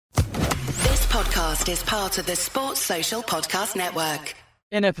podcast is part of the Sports Social Podcast Network.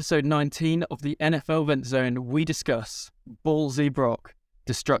 In episode 19 of the NFL Vent Zone, we discuss Ballsy Brock,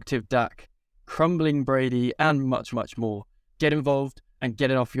 destructive Dak, crumbling Brady, and much, much more. Get involved and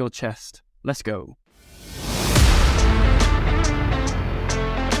get it off your chest. Let's go.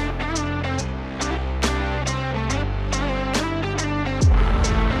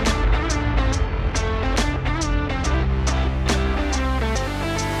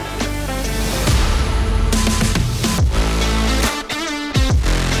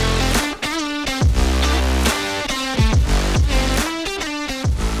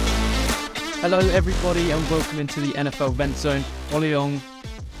 Hello everybody and welcome into the NFL Vent Zone. Ollie Ong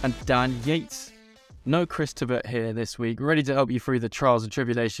and Dan Yates. No Chris Tibbett here this week, ready to help you through the trials and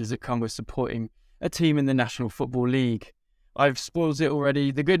tribulations that come with supporting a team in the National Football League. I've spoiled it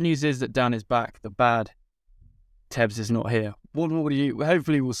already. The good news is that Dan is back. The bad, Tebs is not here. What will you?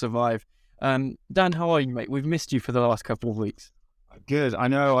 Hopefully we'll survive. Dan, how are you, mate? We've missed you for the last couple of weeks. Good. I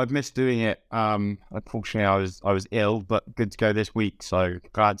know I've missed doing it. Unfortunately, I was ill, but good to go this week. So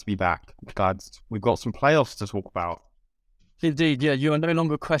glad to be back. Glad we've got some playoffs to talk about. Indeed, yeah. You are no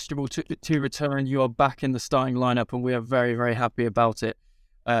longer questionable to return. You are back in the starting lineup, and we are very, very happy about it.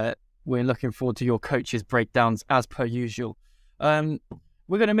 We're looking forward to your coaches' breakdowns as per usual. We're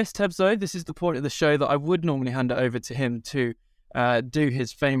going to miss Tebs though. This is the point of the show that I would normally hand it over to him to do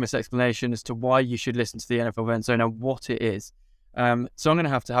his famous explanation as to why you should listen to the NFL Vent Zone and what it is. So I'm going to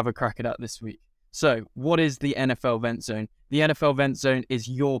have a crack at that this week. So what is the NFL Vent Zone? The NFL Vent Zone is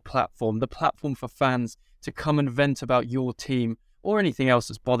your platform, the platform for fans to come and vent about your team or anything else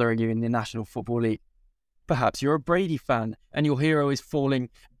that's bothering you in the National Football League. Perhaps you're a Brady fan and your hero is falling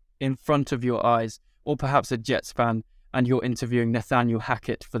in front of your eyes, or perhaps a Jets fan and you're interviewing Nathaniel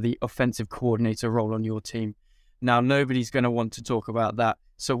Hackett for the offensive coordinator role on your team. Now, nobody's going to want to talk about that,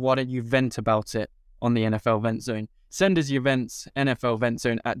 so why don't you vent about it on the NFL Vent Zone? Send us your vents,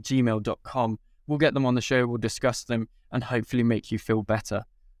 nflventzone@gmail.com. We'll get them on the show, we'll discuss them, and hopefully make you feel better.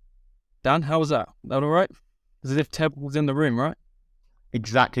 Dan, how was that? That all right? As if Teb was in the room, right?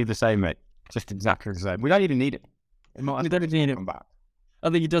 Exactly the same, mate. Just exactly the same. We don't even need it. We don't need it. Back. I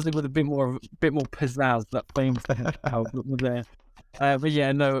think he does it with a bit more pizzazz, that famous there. But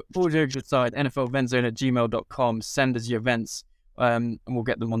yeah, no, all jokes aside, nflventzone@gmail.com. Send us your events, and we'll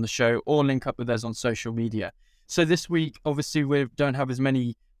get them on the show, or link up with us on social media. So this week, obviously, we don't have as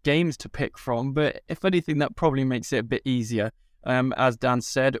many games to pick from, but if anything, that probably makes it a bit easier. As Dan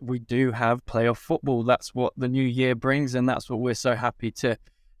said, we do have playoff football. That's what the new year brings, and that's what we're so happy to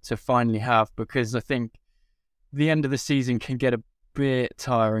finally have, because I think the end of the season can get a bit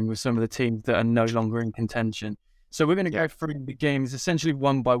tiring with some of the teams that are no longer in contention. So we're going to go through the games essentially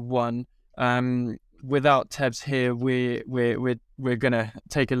one by one. Without Tebs here, we're going to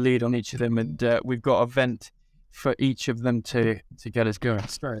take a lead on each of them, and we've got a vent for each of them to get us going.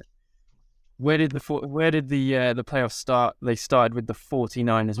 Straight. Where did the playoffs start? They started with the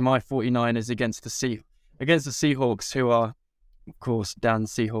 49ers. My 49ers against the Seahawks, who are, of course,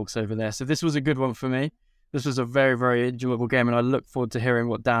 Dan's Seahawks over there. So this was a good one for me. This was a very, very enjoyable game, and I look forward to hearing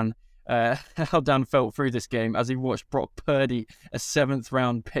what how Dan felt through this game as he watched Brock Purdy, a 7th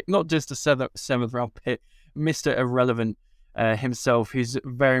round pick, not just a 7th round pick, Mr. Irrelevant himself, who's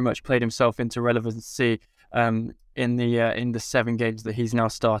very much played himself into relevancy in the 7 games that he's now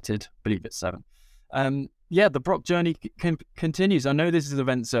started. I believe it's 7. The Brock journey continues. I know this is the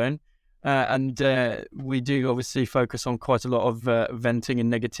Vent Zone, and we do obviously focus on quite a lot of venting and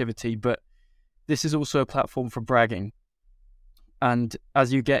negativity, but this is also a platform for bragging. And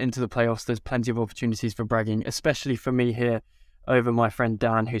as you get into the playoffs, there's plenty of opportunities for bragging, especially for me here over my friend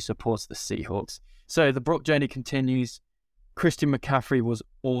Dan, who supports the Seahawks. So the Brock journey continues. Christian McCaffrey was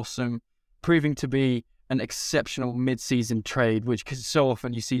awesome, proving to be an exceptional mid-season trade, which, because so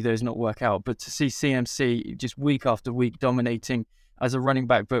often you see those not work out. But to see CMC just week after week dominating as a running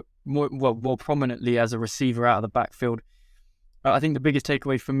back, but more prominently as a receiver out of the backfield. I think the biggest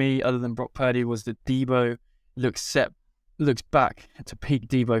takeaway for me, other than Brock Purdy, was that Debo looks back to peak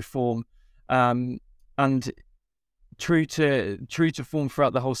Debo form, and true to form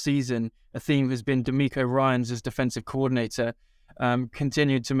throughout the whole season. A theme has been D'Amico Ryans as defensive coordinator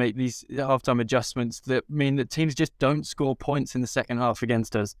continued to make these halftime adjustments that mean that teams just don't score points in the second half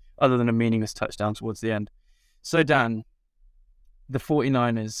against us, other than a meaningless touchdown towards the end. So Dan, the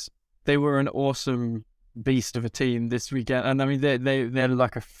 49ers, they were an awesome beast of a team this weekend, and I mean they're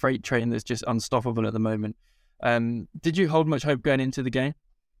like a freight train that's just unstoppable at the moment. Did you hold much hope going into the game?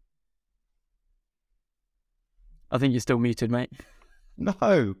 I think you're still muted, mate.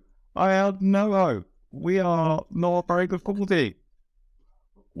 No, I had no hope. We are not a very good football team.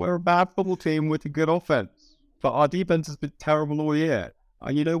 we're a bad football team with a good offense, but our defense has been terrible all year.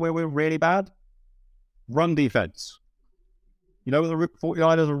 And you know where we're really bad? Run defense. You know what the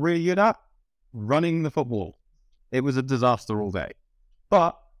 49ers are really good at? Running the football. It was a disaster all day.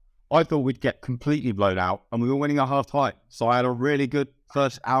 But I thought we'd get completely blown out, and we were winning at half time. So I had a really good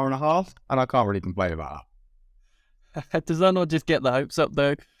first hour and a half, and I can't really complain about that. Does that not just get the hopes up,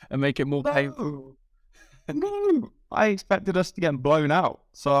 though, and make it more painful? No, I expected us to get blown out.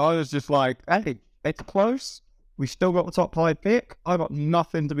 So I was just like, hey, it's close. We still got the top 5 pick. I got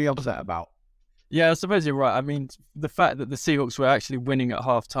nothing to be upset about. Yeah, I suppose you're right. I mean, the fact that the Seahawks were actually winning at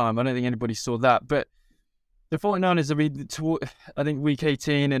half time, I don't think anybody saw that. But the 49ers, I mean, I think week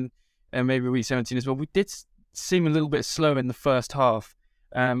 18 and maybe week 17 as well, we did seem a little bit slow in the first half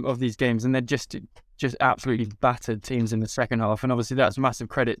of these games, and they just absolutely battered teams in the second half. And obviously that's massive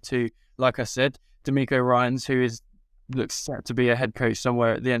credit to, like I said, D'Amico Ryans, who looks set to be a head coach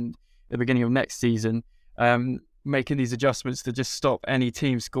somewhere at the beginning of next season, making these adjustments to just stop any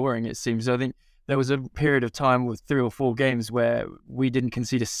team scoring, it seems. I think there was a period of time with 3 or 4 games where we didn't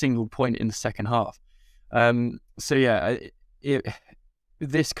concede a single point in the second half. So yeah,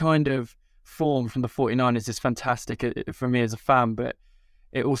 this kind of form from the 49ers is fantastic for me as a fan, but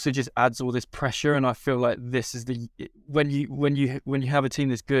it also just adds all this pressure. And I feel like this is when you have a team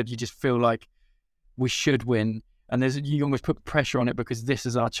that's good, you just feel like we should win, and you almost put pressure on it because this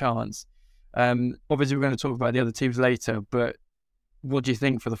is our chance. Obviously we're going to talk about the other teams later, but what do you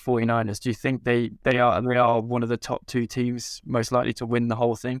think for the 49ers? Do you think they are one of the top 2 teams most likely to win the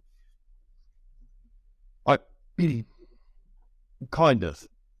whole thing? Kind of.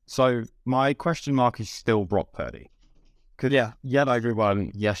 So my question mark is still Brock Purdy. Yeah,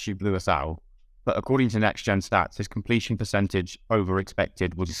 everyone, yes, you blew us out. But according to Next Gen Stats, his completion percentage over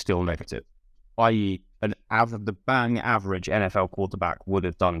expected was still negative. I.e., the bang average NFL quarterback would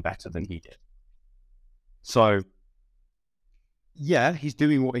have done better than he did. So, yeah, he's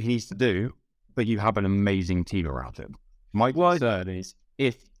doing what he needs to do, but you have an amazing team around him. My concern is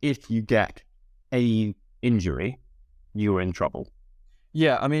if you get a injury, you're in trouble.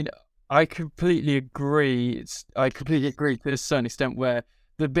 Yeah, I mean, I completely agree. I completely agree to a certain extent, where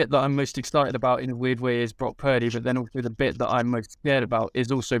the bit that I'm most excited about in a weird way is Brock Purdy, but then also the bit that I'm most scared about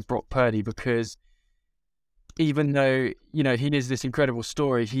is also Brock Purdy, because even though, you know, he is this incredible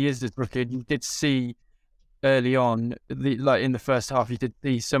story, he is this rookie, you did see early on, in the first half, you did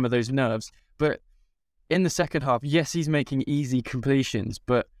see some of those nerves, but in the second half, yes, he's making easy completions,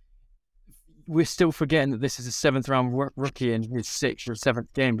 but we're still forgetting that this is a 7th round rookie in his 6th or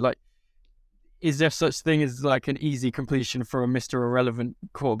 7th game. Like, is there such thing as like an easy completion for a Mr. Irrelevant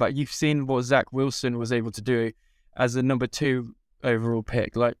quarterback? You've seen what Zach Wilson was able to do as a number 2 overall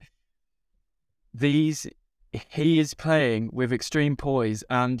pick. Like, he is playing with extreme poise,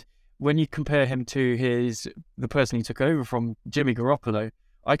 and when you compare him to the person he took over from, Jimmy Garoppolo,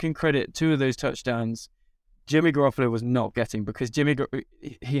 I can credit 2 of those touchdowns Jimmy Garoppolo was not getting, because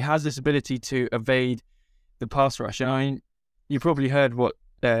he has this ability to evade the pass rush. And I mean, you probably heard what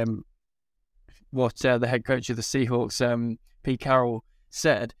the head coach of the Seahawks, Pete Carroll,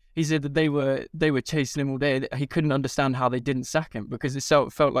 said. He said that they were chasing him all day. He couldn't understand how they didn't sack him, because it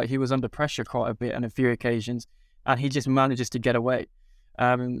felt like he was under pressure quite a bit on a few occasions, and he just manages to get away.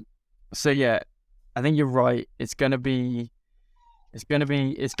 So yeah, I think you're right. It's gonna be tense.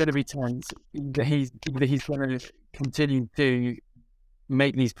 Either he's going to continue to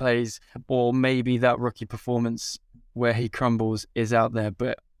make these plays, or maybe that rookie performance where he crumbles is out there.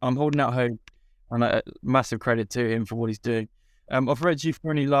 But I'm holding out hope, and massive credit to him for what he's doing. I've read you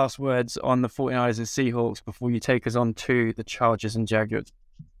for any last words on the 49ers and Seahawks before you take us on to the Chargers and Jaguars.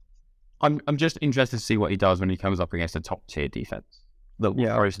 I'm just interested to see what he does when he comes up against a top tier defense that will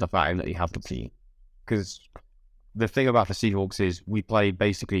throw stuff at him that he hasn't seen. Because the thing about the Seahawks is we play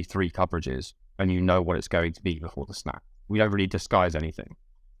basically 3 coverages, and you know what it's going to be before the snap. We don't really disguise anything.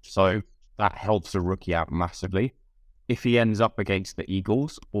 So that helps the rookie out massively. If he ends up against the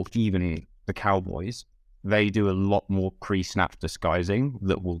Eagles or even the Cowboys, they do a lot more pre-snap disguising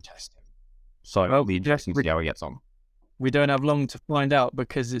that will test him. So it'll be interesting to see how he gets on. We don't have long to find out,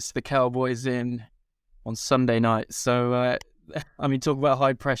 because it's the Cowboys on Sunday night. So, I mean, talk about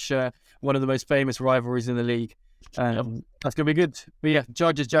high pressure, one of the most famous rivalries in the league. That's going to be good. But yeah,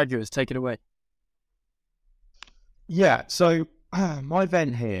 Chargers, Jaguars, take it away. Yeah, so my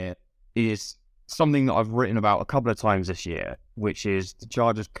event here is something that I've written about a couple of times this year, which is the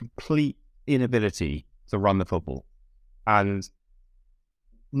Chargers' complete inability to run the football. And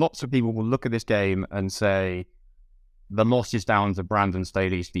lots of people will look at this game and say the loss is down to Brandon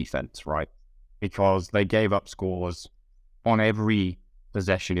Staley's defense, right? Because they gave up scores on every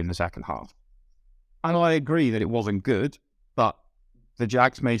possession in the second half. And I agree that it wasn't good, but the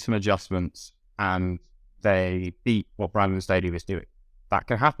Jags made some adjustments and they beat what Brandon Staley was doing. That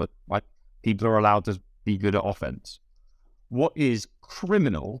can happen. Like, people are allowed to be good at offense. What is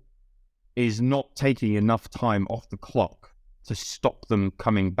criminal is not taking enough time off the clock to stop them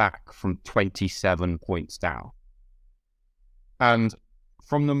coming back from 27 points down. And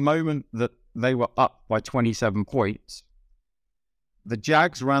from the moment that they were up by 27 points, the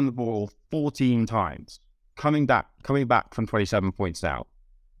Jags ran the ball 14 times, coming back from 27 points down.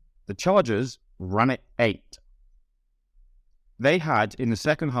 The Chargers ran it 8. They had, in the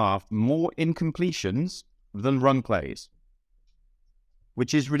second half, more incompletions than run plays,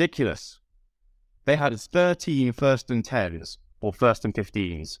 which is ridiculous. They had 13 first and 10s or first and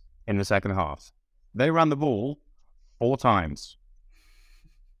 15s in the second half. They ran the ball 4 times.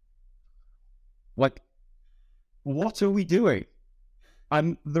 Like, what are we doing?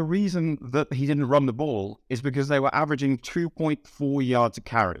 And the reason that he didn't run the ball is because they were averaging 2.4 yards a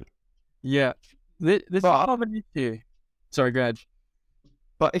carry. Yeah, this is part of an issue. Sorry, go ahead.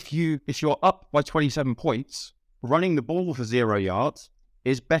 But if you're up by 27 points, running the ball for 0 yards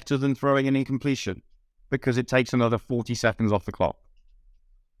is better than throwing an incompletion because it takes another 40 seconds off the clock.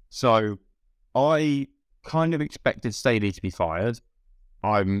 So I kind of expected Staley to be fired.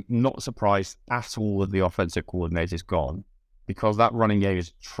 I'm not surprised at all that the offensive coordinator's gone because that running game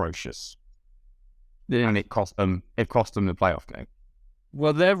is atrocious. Yeah. And it cost them the playoff game.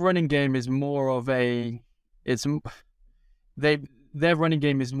 Well, their running game is more of their running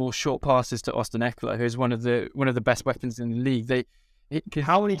game is more short passes to Austin Ekeler, who's one of the best weapons in the league.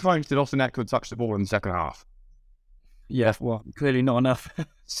 How many times did Austin Ekeler touch the ball in the second half? Yeah, well, clearly not enough.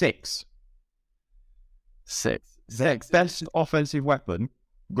 6. Their 6. best offensive weapon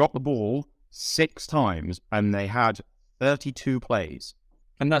got the ball 6 times, and they had 32 plays.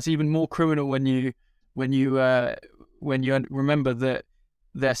 And that's even more criminal when you remember that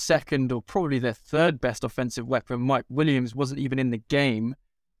their second or probably their third best offensive weapon, Mike Williams, wasn't even in the game.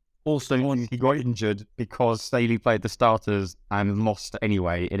 Also, he got injured because Staley played the starters and lost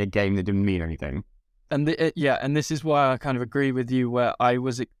anyway in a game that didn't mean anything. And and this is why I kind of agree with you, where I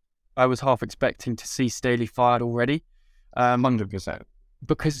was half expecting to see Staley fired already. 100%.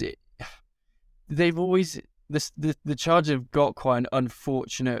 Because they've always the Chargers have got quite an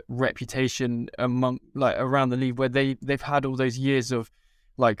unfortunate reputation around the league, where they've had all those years of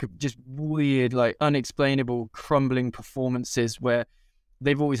like just weird, like unexplainable, crumbling performances where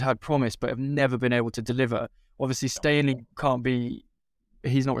they've always had promise but have never been able to deliver. Obviously, Staley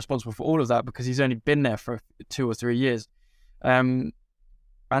he's not responsible for all of that because he's only been there for 2 or 3 years. But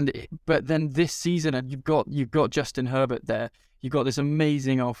then this season, and you've got Justin Herbert there. You've got this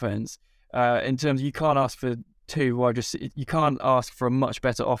amazing offense. In terms of, you can't ask for you can't ask for a much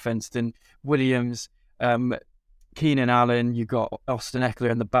better offense than Williams, Keenan Allen. You got Austin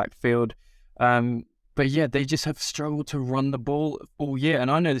Ekeler in the backfield. But yeah, they just have struggled to run the ball all year. And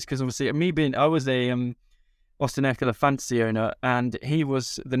I know this because obviously I was a Austin Ekeler fantasy owner, and he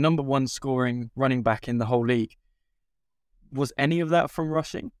was the number 1 scoring running back in the whole league. Was any of that from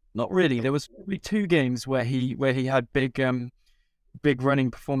rushing? Not really. There was probably 2 games where he had big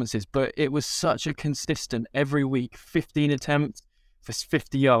running performances, but it was such a consistent every week. 15 attempts for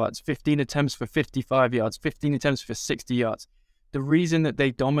 50 yards, 15 attempts for 55 yards, 15 attempts for 60 yards. The reason that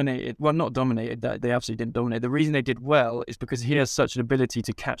they not dominated, that they absolutely didn't dominate. The reason they did well is because he has such an ability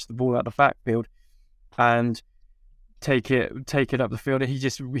to catch the ball out of the backfield and take it up the field.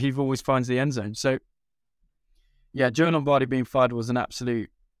 He always finds the end zone. So yeah, Joe Lombardi being fired was an absolute.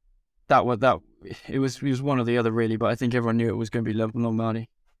 It was one or the other really, but I think everyone knew it was going to be Lombardi.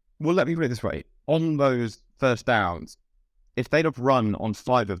 Well, let me put it this way: on those first downs, if they'd have run on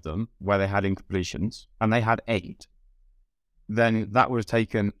 5 of them where they had incompletions and they had 8, then that would have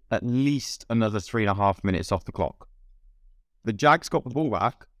taken at least another 3.5 minutes off the clock. The Jags got the ball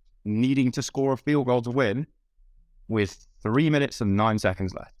back, needing to score a field goal to win, with 3 minutes and 9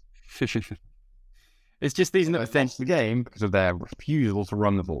 seconds left. It's just these little things the game because of their refusal to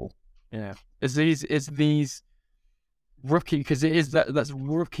run the ball. Yeah, it's these rookie, because that's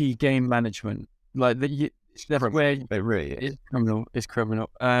rookie game management. Like that's where it really is. It's criminal.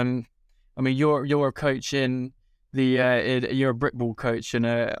 I mean, you're a coach in the you're a brickball coach, and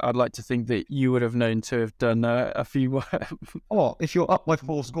I'd like to think that you would have known to have done a few. Oh, if you're up by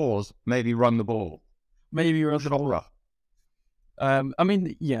 4 scores, maybe run the ball. Maybe run the ball. I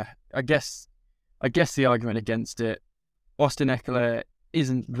mean, yeah, I guess the argument against it, Austin Ekeler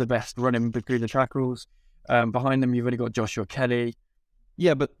isn't the best running between the tackles. Behind them, you've only got Joshua Kelly.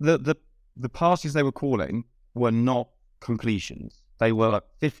 Yeah, but the passes they were calling were not completions. they were like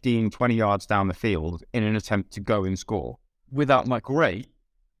 15, 20 yards down the field in an attempt to go and score. Without my Great.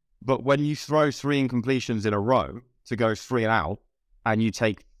 But when you throw 3 incompletions in a row to go 3 and out, and you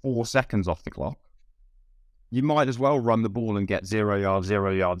take 4 seconds off the clock, you might as well run the ball and get 0 yards,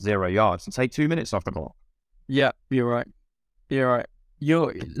 0 yards, 0 yards, and take 2 minutes off the clock. Yeah, you're right.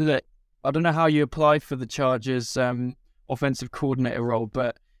 Look, I don't know how you apply for the Chargers offensive coordinator role,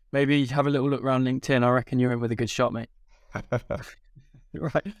 but maybe have a little look around LinkedIn. I reckon you're in with a good shot, mate.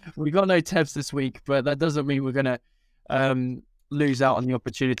 Right. We got no Tevs this week, but that doesn't mean we're going to lose out on the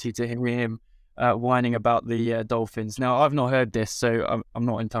opportunity to hear him whining about the Dolphins. Now, I've not heard this, so I'm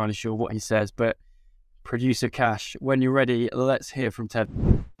not entirely sure what he says, but producer Cash, when you're ready, let's hear from Tev.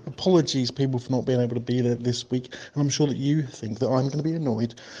 Apologies, people, for not being able to be there this week, and I'm sure that you think that I'm going to be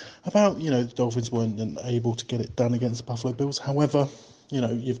annoyed about, the Dolphins weren't able to get it done against the Buffalo Bills. However,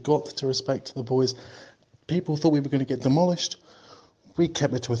 you've got to respect the boys. People thought we were going to get demolished. We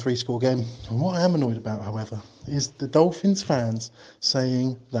kept it to a 3-score game. And what I am annoyed about, however, is the Dolphins fans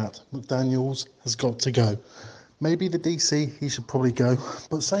saying that McDaniels has got to go. Maybe the DC, he should probably go,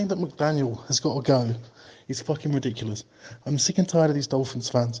 but saying that McDaniel has got to go is fucking ridiculous. I'm sick and tired of these Dolphins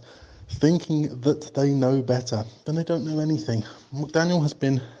fans thinking that they know better when they don't know anything. McDaniel has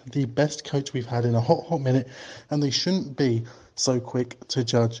been the best coach we've had in a hot minute, and they shouldn't be so quick to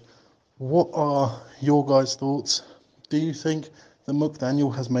judge. What are your guys' thoughts? Do you think that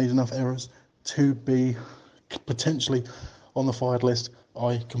McDaniel has made enough errors to be potentially on the fired list?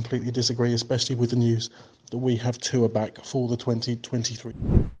 I completely disagree, especially with the news that we have Tua back for the 2023.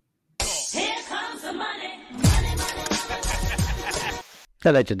 Here comes the money.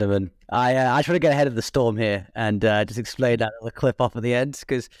 Hello, gentlemen. I try to get ahead of the storm here and just explain that little clip off at the end,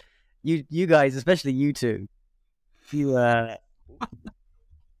 because you guys, especially you two, you have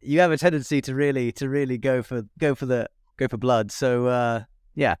a tendency to really go for blood. So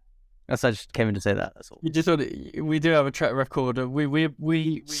yeah. I just came in to say that. That's all. You just thought we do have a track record of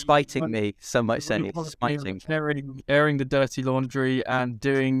we spiting me. Some might say spiting, airing the dirty laundry and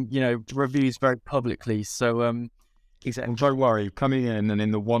doing reviews very publicly. So exactly. Don't worry, coming in and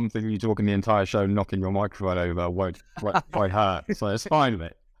in the one thing you talk in the entire show, knocking your microphone over won't hurt. So it's fine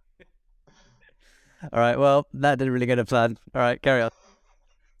with it. All right. Well, that didn't really go to plan. All right, carry on.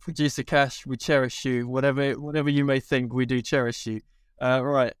 Producer Cash, we cherish you. Whatever you may think, we do cherish you.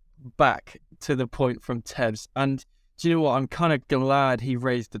 Right. Back to the point from Tevs, and do you know what? I'm kind of glad he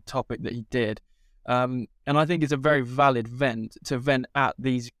raised the topic that he did, and I think it's a very valid vent at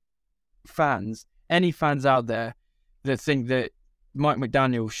these fans, any fans out there that think that Mike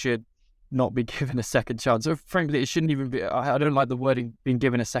McDaniel should not be given a second chance, or frankly, it shouldn't even be. I don't like the wording being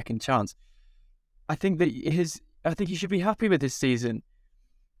given a second chance. I think that he should be happy with this season.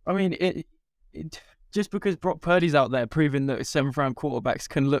 I mean, just because Brock Purdy's out there proving that 7th round quarterbacks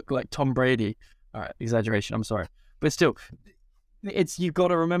can look like Tom Brady. All right, exaggeration, I'm sorry. But still, you've got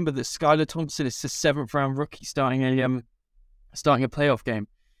to remember that Skylar Thompson is a 7th round rookie starting a playoff game.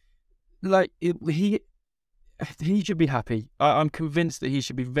 Like, he should be happy. I'm convinced that he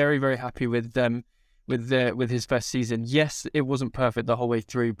should be very, very happy with his first season. Yes, it wasn't perfect the whole way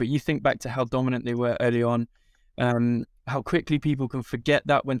through, but you think back to how dominant they were early on, how quickly people can forget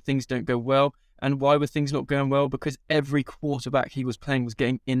that when things don't go well. And why were things not going well? Because every quarterback he was playing was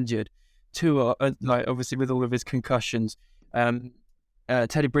getting injured. Tua, obviously with all of his concussions.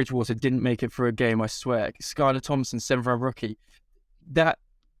 Teddy Bridgewater didn't make it for a game, I swear. Skylar Thompson, 7th round rookie. That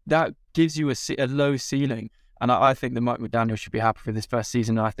gives you a low ceiling. And I think that Mike McDaniel should be happy for this first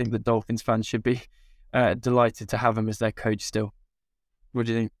season. And I think the Dolphins fans should be delighted to have him as their coach still. What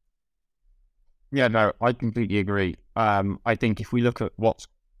do you think? Yeah, no, I completely agree. I think if we look at what's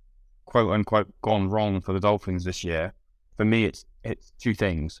quote-unquote gone wrong for the Dolphins this year, for me it's 2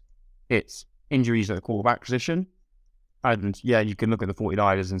 things. It's injuries at the quarterback position, and yeah, you can look at the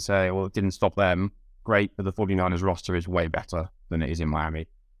 49ers and say, well, it didn't stop them. Great, but the 49ers roster is way better than it is in Miami.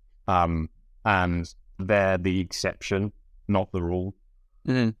 And they're the exception, not the rule.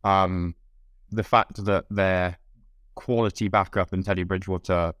 Mm-hmm. The fact that their quality backup and Teddy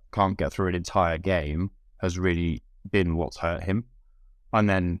Bridgewater can't get through an entire game has really been what's hurt him. And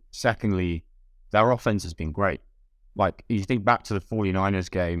then, secondly, their offense has been great. Like, you think back to the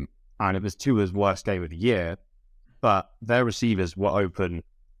 49ers game, and it was Tua's worst game of the year, but their receivers were open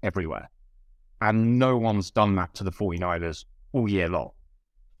everywhere. And no one's done that to the 49ers all year long.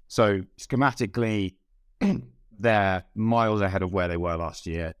 So, schematically, they're miles ahead of where they were last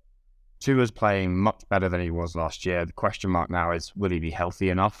year. Tua's playing much better than he was last year. The question mark now is, will he be healthy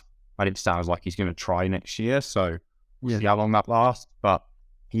enough? And it sounds like he's going to try next year, so we'll see how long that lasts, but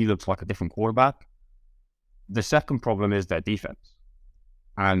he looks like a different quarterback. The second problem is their defense.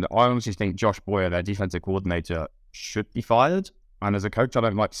 And I honestly think Josh Boyer, their defensive coordinator, should be fired. And as a coach, I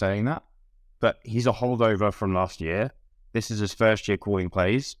don't like saying that, but he's a holdover from last year. This is his first year calling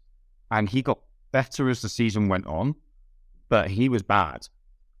plays, and he got better as the season went on, but he was bad.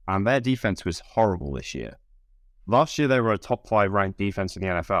 And their defense was horrible this year. Last year, they were a top 5 ranked defense in the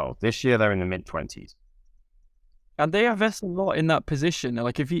NFL. This year, they're in the mid-20s. And they invest a lot in that position.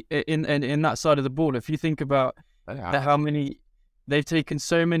 Like if you in that side of the ball, if you think about how many they've taken,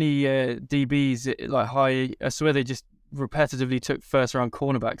 so many DBs like high. I swear they just repetitively took first round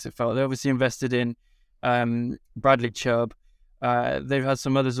cornerbacks. It felt they obviously invested in Bradley Chubb. They've had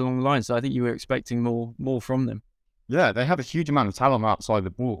some others along the line, so I think you were expecting more from them. Yeah, they have a huge amount of talent outside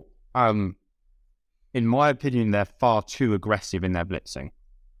the ball. In my opinion, they're far too aggressive in their blitzing.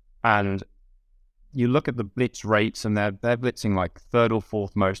 And you look at the blitz rates, and they're blitzing like 3rd or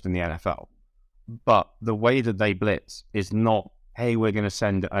 4th most in the NFL. But the way that they blitz is not, hey, we're going to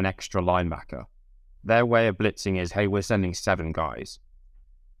send an extra linebacker. Their way of blitzing is, hey, we're sending 7 guys.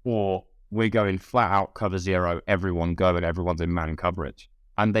 Or we're going flat out cover 0, everyone go, and everyone's in man coverage.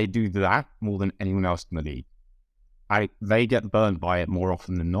 And they do that more than anyone else in the league. They get burned by it more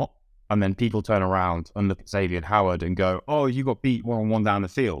often than not. And then people turn around and look at Xavier Howard and go, oh, you got beat 1-on-1 down the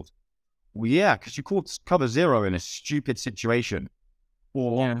field. Well, yeah, because you called cover 0 in a stupid situation.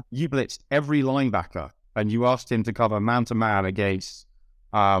 Or you blitzed every linebacker and you asked him to cover man-to-man against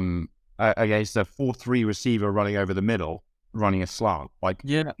a 4-3 receiver running over the middle, running a slant.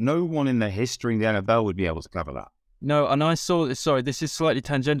 No one in the history in the NFL would be able to cover that. No, and I saw, sorry, this is slightly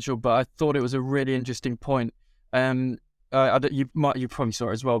tangential, but I thought it was a really interesting point. You probably saw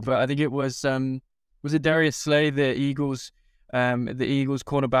it as well, but I think it was it Darius Slay, the Eagles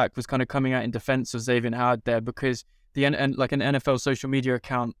cornerback, was kind of coming out in defense of Xavier Howard there, because like an NFL social media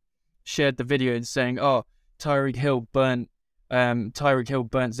account shared the video and saying, oh, Tyreek Hill burnt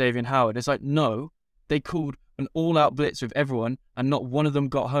Xavier Howard. It's like, no, they called an all-out blitz with everyone and not one of them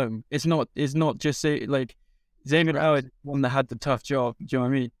got home. It's not just like Xavier Howard, one that had the tough job. Do you know what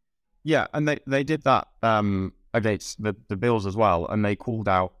I mean? Yeah, and they did that against the Bills as well, and they called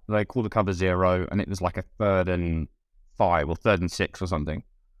a cover 0, and it was like a 3rd and 5 or 3rd and 6 or something,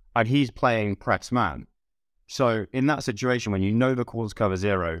 and he's playing press man. So in that situation, when you know the call's cover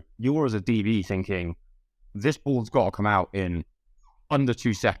 0, you're as a DB thinking, this ball's got to come out in under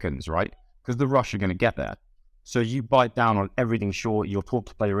 2 seconds, right? Because the rush are going to get there. So you bite down on everything short, you're taught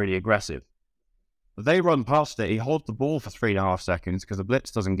to play really aggressive. They run past it, he holds the ball for 3.5 seconds because the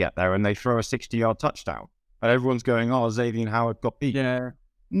blitz doesn't get there, and they throw a 60-yard touchdown. And everyone's going, oh, Xavier Howard got beat. Yeah.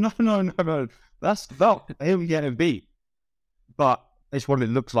 No. That's not him getting beat. But it's what it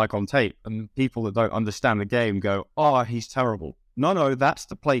looks like on tape. And people that don't understand the game go, oh, he's terrible. No, that's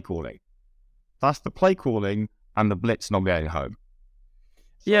the play calling. That's the play calling and the blitz not getting home.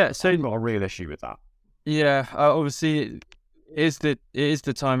 So I've got a real issue with that. Yeah, obviously it is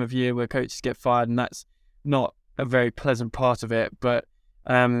the time of year where coaches get fired, and that's not a very pleasant part of it. But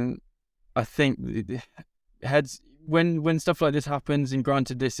I think when stuff like this happens, and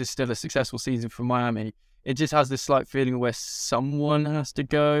granted this is still a successful season for Miami, it just has this slight feeling where someone has to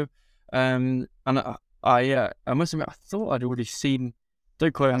go. And I must admit, I thought I'd already seen.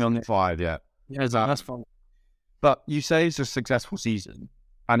 Don't quote me on it. Fired, yeah. Yeah, that's fine. But you say it's a successful season,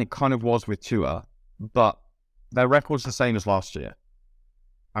 and it kind of was with Tua, but their record's the same as last year,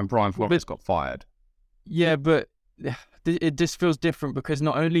 and Brian Flores got fired. Yeah, but it just feels different because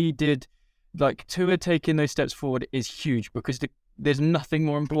not only did Tua taking those steps forward is huge because there's nothing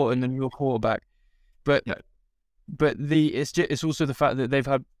more important than your quarterback, but it's also the fact that they've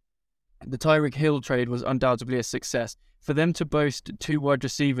had the Tyreek Hill trade was undoubtedly a success for them to boast 2 wide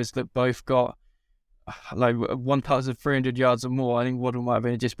receivers that both got like 1,300 yards or more. I think Waddle might have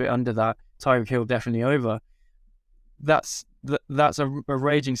been just a bit under that. Tyreek Hill definitely over. That's a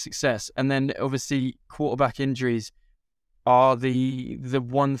raging success. And then obviously quarterback injuries are the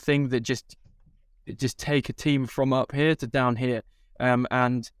one thing that just take a team from up here to down here.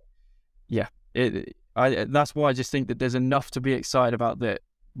 That's why I just think that there's enough to be excited about that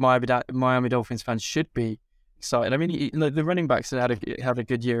Miami Dolphins fans should be excited. I mean, the running backs had a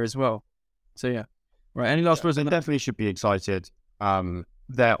good year as well. So yeah. Right. Any last words? They definitely should be excited.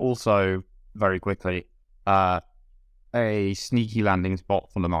 They're also very quickly a sneaky landing spot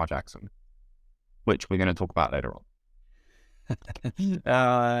for Lamar Jackson, which we're going to talk about later on.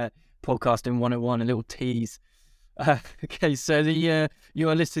 Podcasting 101, a little tease. Okay, so you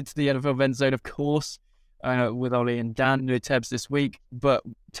are listening to the NFL Vent Zone, of course, with Ollie and Dan. No Tebs this week, but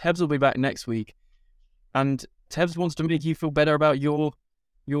Tebs will be back next week. And Tebs wants to make you feel better about your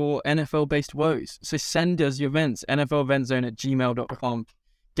NFL-based woes. So send us your vents, nflventzone@gmail.com.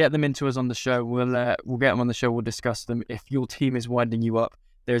 get them into us on the show. We'll get them on the show. We'll discuss them. If your team is winding you up,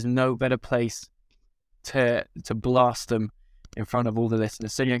 there's no better place to blast them in front of all the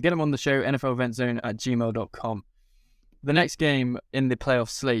listeners. So get them on the show, NFLEventZone@gmail.com. The next game in the playoff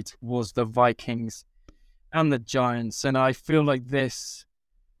slate was the Vikings and the Giants, and I feel like this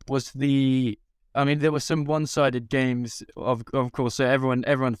was there were some one-sided games, of course. So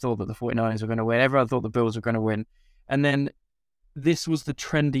everyone thought that the 49ers were going to win. Everyone thought the Bills were going to win. And then this was the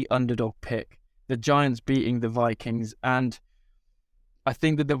trendy underdog pick, the Giants beating the Vikings. And I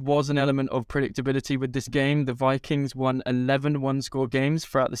think that there was an element of predictability with this game. The Vikings won 11 one-score games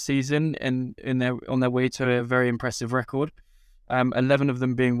throughout the season and on their way to a very impressive record, 11 of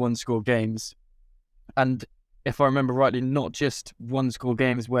them being one-score games. And if I remember rightly, not just one-score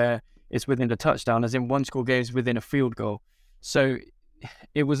games where it's within a touchdown, as in one-score games within a field goal. So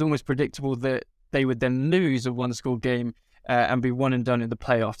it was almost predictable that they would then lose a one-score game and be one and done in the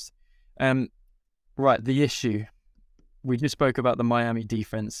playoffs. Right, the issue. We just spoke about the Miami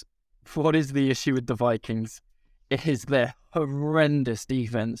defense. What is the issue with the Vikings? It is their horrendous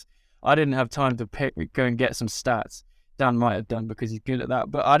defense. I didn't have time to go and get some stats. Dan might have done because he's good at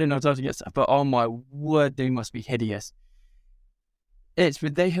that, but I didn't have time to get stats. But oh my word, they must be hideous.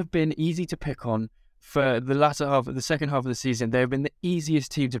 They have been easy to pick on for the second half of the season. They have been the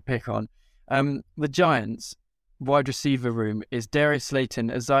easiest team to pick on. The Giants' wide receiver room is Darius Slayton,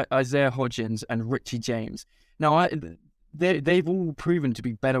 Isaiah Hodgins, and Richie James. Now, they've all proven to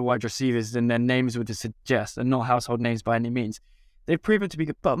be better wide receivers than their names would suggest, and not household names by any means. They've proven to be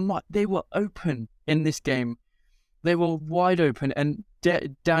good, but they were open in this game. They were wide open, and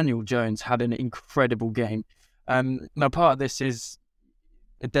Daniel Jones had an incredible game. Now, parts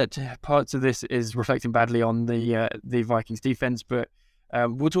of this is reflecting badly on the Vikings defense, but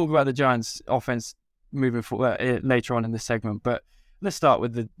we'll talk about the Giants offense moving forward later on in this segment. But let's start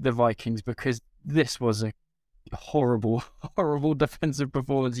with the Vikings, because this was a horrible defensive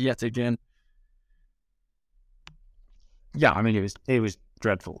performance yet again. Yeah, I mean, it was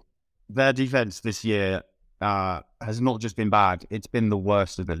dreadful. Their defense this year has not just been bad; it's been the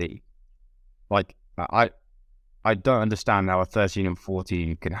worst of the league. Like, I don't understand how a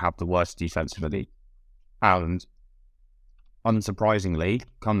 13-14 can have the worst defense in the league. And unsurprisingly,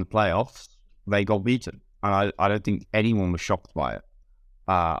 come the playoffs, they got beaten. And I don't think anyone was shocked by it.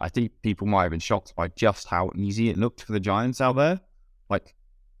 I think people might have been shocked by just how easy it looked for the Giants out there. Like,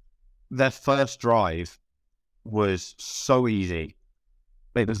 their first drive was so easy.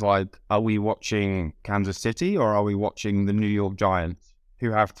 It was like, are we watching Kansas City or are we watching the New York Giants,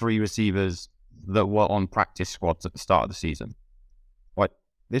 who have 3 receivers that were on practice squads at the start of the season? Like,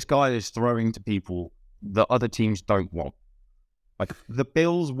 this guy is throwing to people that other teams don't want. Like, the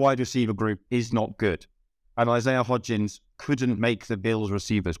Bills wide receiver group is not good. And Isaiah Hodgins couldn't make the Bills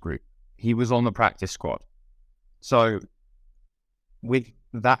receivers group. He was on the practice squad. So with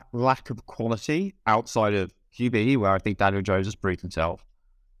that lack of quality outside of QB, where I think Daniel Jones has proved himself,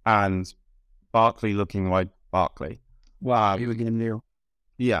 and Barkley looking like Barkley. Wow, he was getting new.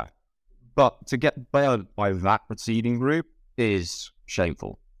 Yeah. But to get bailed by that receiving group is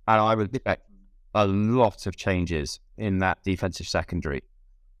shameful. And I would expect a lot of changes in that defensive secondary.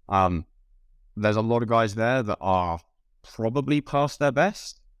 There's a lot of guys there that are probably past their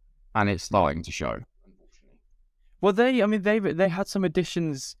best, and it's starting to show. Well, they had some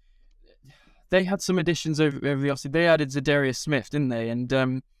additions. They had some additions over the offseason. They added Zadarius Smith, didn't they? And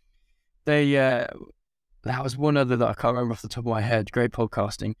that was one other that I can't remember off the top of my head. Great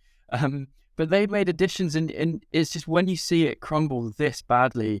podcasting. But they made additions, and it's just when you see it crumble this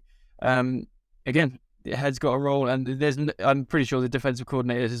badly, again, the head's got a roll, and I'm pretty sure the defensive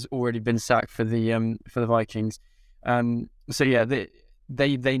coordinator has already been sacked for the Vikings. So yeah,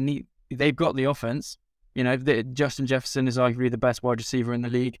 they've got the offense. Justin Jefferson is arguably the best wide receiver in the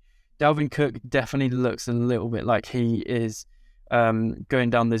league. Dalvin Cook definitely looks a little bit like he is going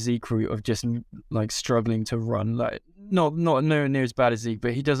down the Zeke route of just like struggling to run. Like not nowhere near as bad as Zeke,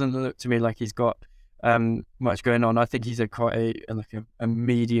 but he doesn't look to me like he's got much going on. I think he's quite a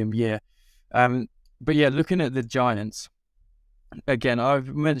medium year. But yeah, looking at the Giants again,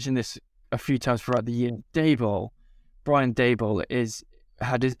 I've mentioned this a few times throughout the year. Brian Daboll has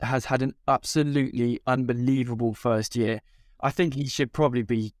had an absolutely unbelievable first year. I think he should probably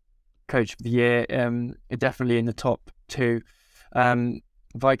be coach of the year, definitely in the top 2.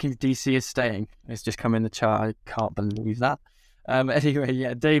 Vikings DC is staying. It's just come in the chart. I can't believe that. Anyway,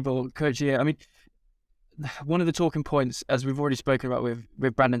 yeah, Daboll, coach of the year. I mean, one of the talking points, as we've already spoken about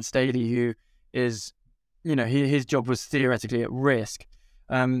with Brandon Staley, who is, his job was theoretically at risk.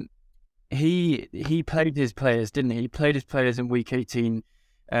 He played his players, didn't he? He played his players in week 18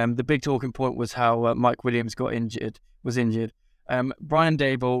 The big talking point was how Mike Williams was injured. Brian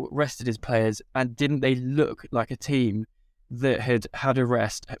Daboll rested his players, and didn't they look like a team that had a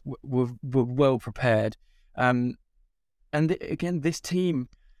rest, were well prepared? And again, this team,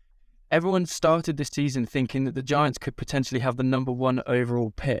 everyone started this season thinking that the Giants could potentially have the number 1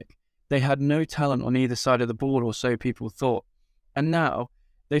 overall pick. They had no talent on either side of the ball, or so people thought. And now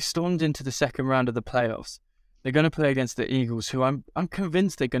they've stormed into the second round of the playoffs. They're going to play against the Eagles, who I'm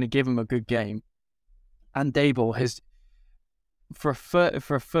convinced they're going to give them a good game. And Daboll has, for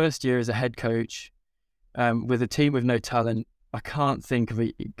a first year as a head coach, with a team with no talent, I can't think of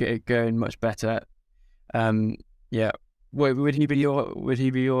it going much better. Yeah, would he be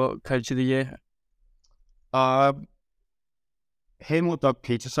your coach of the year? Him or Doug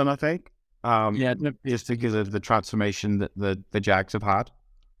Peterson, I think. Just because of the transformation that the Jags have had.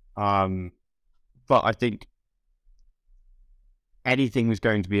 But I think anything was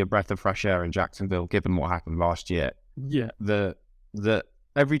going to be a breath of fresh air in Jacksonville, given what happened last year. Yeah. The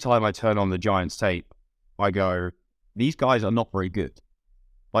every time I turn on the Giants tape, I go, these guys are not very good.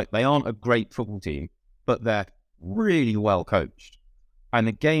 Like, they aren't a great football team, but they're really well coached. And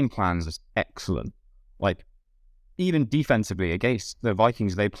the game plans are excellent. Like, even defensively against the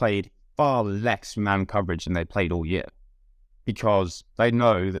Vikings, they played far less man coverage than they played all year, because they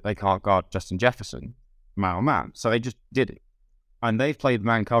know that they can't guard Justin Jefferson man on man. So they just did it. And they've played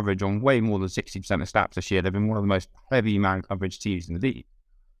man coverage on way more than 60% of snaps this year. They've been one of the most heavy man coverage teams in the league.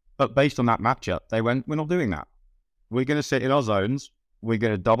 But based on that matchup, they went, we're not doing that. We're going to sit in our zones. We're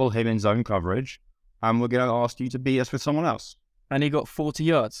going to double him in zone coverage. And we're going to ask you to beat us with someone else. And he got 40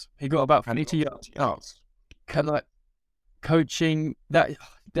 yards. He got about 40 yards. Kind of like coaching, that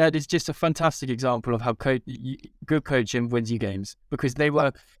is just a fantastic example of how good coaching wins you games. Because they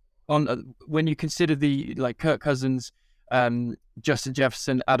were on, when you consider the, Kirk Cousins, Justin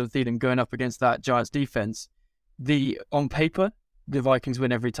Jefferson, Adam Thielen going up against that Giants defense, on paper, the Vikings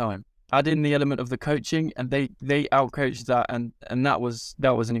win every time. Add in the element of the coaching, and they outcoached that, and that was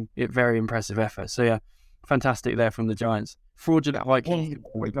a very impressive effort. So yeah, fantastic there from the Giants. Fraudulent Vikings.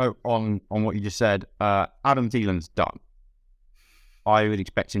 We go on what you just said. Adam Thielen's done. I would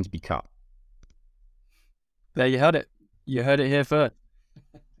expect him to be cut. There you heard it. You heard it here first.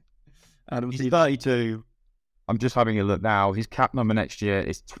 He's 32. I'm just having a look now. His cap number next year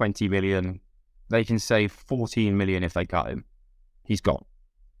is 20 million. They can save 14 million if they cut him. He's gone.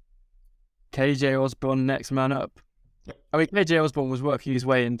 KJ Osborne, next man up. Yep. I mean, KJ Osborne was working his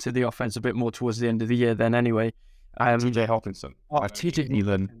way into the offense a bit more towards the end of the year then anyway. TJ Hawkinson. TJ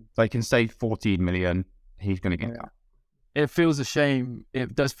Thielen. They can save 14 million. He's going to get cut. It feels a shame.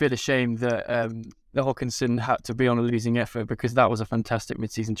 It does feel a shame that the Hawkinson had to be on a losing effort, because that was a fantastic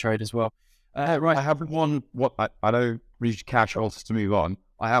mid-season trade as well. Right. I have one. I know Reach Cash wants us to move on.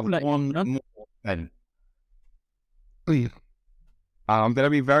 I have one more then. I'm going to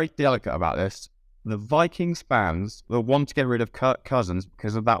be very delicate about this. The Vikings fans that want to get rid of Kirk Cousins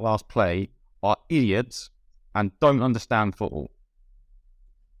because of that last play are idiots and don't understand football.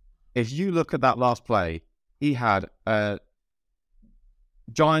 If you look at that last play, he had a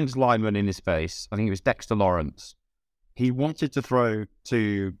Giants lineman in his face. I think it was Dexter Lawrence. He wanted to throw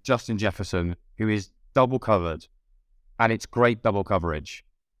to Justin Jefferson, who is double covered, and it's great double coverage.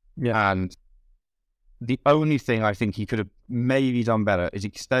 Yeah. And the only thing I think he could have maybe done better is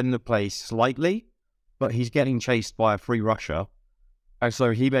extend the play slightly, but he's getting chased by a free rusher. And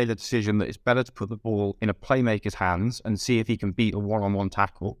so he made the decision that it's better to put the ball in a playmaker's hands and see if he can beat a one-on-one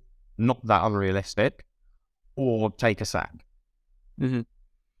tackle, not that unrealistic, or take a sack. Mm-hmm.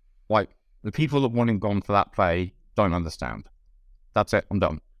 Like, the people that want him gone for that play don't understand. That's it. I'm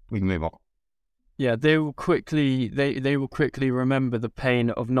done. We can move on. Yeah, they will quickly remember the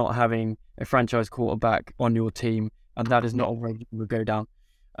pain of not having a franchise quarterback on your team, and that is not a road you will go down.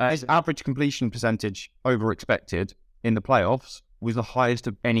 His average completion percentage over expected in the playoffs was the highest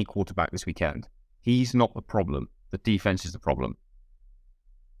of any quarterback this weekend. He's not the problem. The defense is the problem.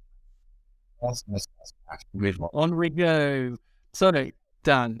 On we go. Sorry,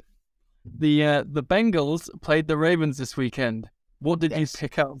 Dan. The Bengals played the Ravens this weekend. What did you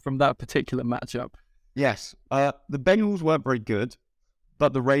pick out from that particular matchup? Yes, the Bengals weren't very good,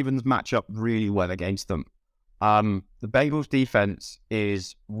 but the Ravens match up really well against them. The Bengals defense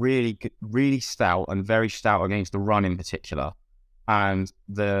is really, really stout and very stout against the run in particular. And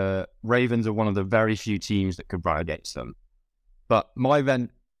the Ravens are one of the very few teams that could run against them. But my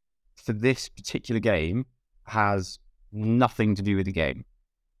event for this particular game has nothing to do with the game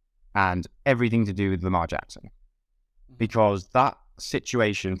and everything to do with Lamar Jackson. Because that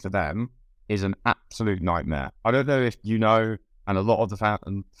situation for them is an absolute nightmare. I don't know if you know and a lot of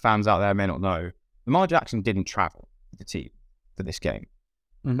the fans out there may not know, Lamar Jackson didn't travel with the team for this game.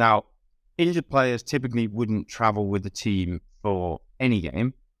 Mhm. Now, injured players typically wouldn't travel with the team for any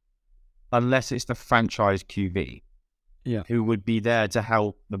game unless it's the franchise QB who would be there to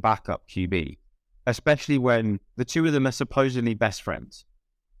help the backup QB, especially when the two of them are supposedly best friends.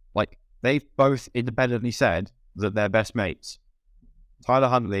 Like, they've both independently said that they're best mates, Tyler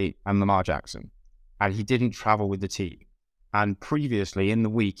Huntley and Lamar Jackson, and he didn't travel with the team. And previously in the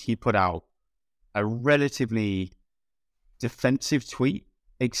week, he put out a relatively defensive tweet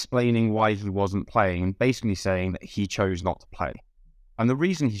explaining why he wasn't playing and basically saying that he chose not to play. And the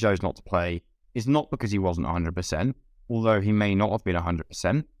reason he chose not to play is not because he wasn't 100%, although he may not have been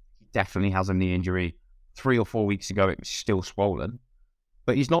 100%. He definitely has a knee injury. 3 or 4 weeks ago, it was still swollen.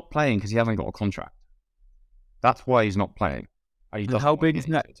 But he's not playing because he hasn't got a contract. That's why he's not playing. And how big is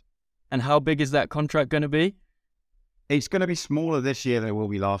that? And how big is that contract going to be? It's going to be smaller this year than it will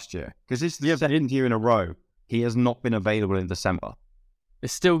be last year, because it's the second year in a row he has not been available in December.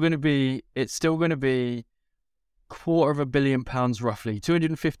 It's still going to be £250 million roughly,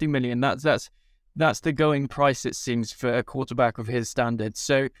 250 million. That's the going price, it seems, for a quarterback of his standards.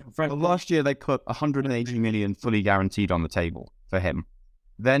 So last year they put 180 million fully guaranteed on the table for him.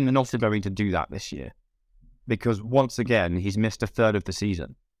 They're not going to do that this year, because once again he's missed a third of the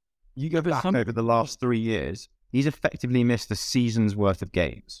season. You go back over the last 3 years, he's effectively missed a season's worth of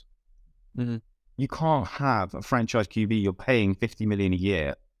games. Mm-hmm. You can't have a franchise QB you're paying $50 million a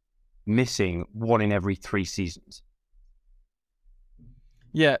year missing 1 in every 3 seasons.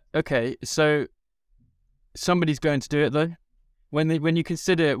 Yeah, okay. So somebody's going to do it though. When you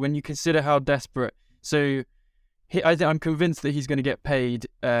consider how desperate. So I'm convinced that he's going to get paid.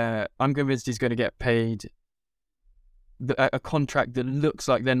 I'm convinced he's going to get paid a contract that looks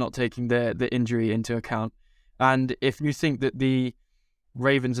like they're not taking the injury into account. And if you think that the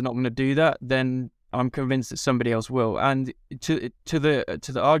Ravens are not going to do that, then I'm convinced that somebody else will. And to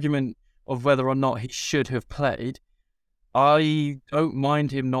the argument of whether or not he should have played, I don't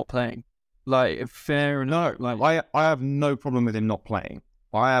mind him not playing. Like, fair enough. No, like I have no problem with him not playing.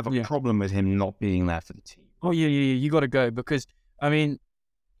 I have a problem with him not being there for the team. Oh yeah, you got to go, because I mean,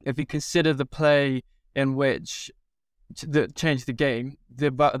 if you consider the play in which that changed the game,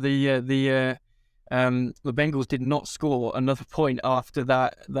 the Bengals did not score another point after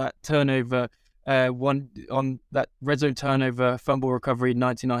that turnover, one on that red zone turnover, fumble recovery,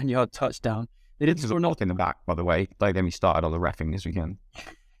 99-yard touchdown. They didn't score knock in the back, by the way. Don't get me started on the reffing this weekend.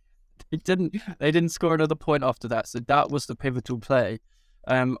 They didn't score another point after that, so that was the pivotal play.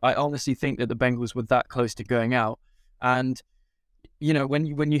 I honestly think that the Bengals were that close to going out, and you know,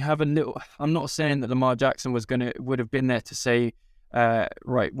 when you have a little, I'm not saying that Lamar Jackson would have been there to say,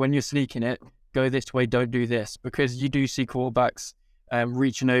 right, when you're sneaking it, go this way, don't do this, because you do see quarterbacks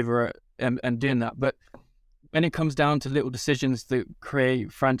reaching over and doing that. But when it comes down to little decisions that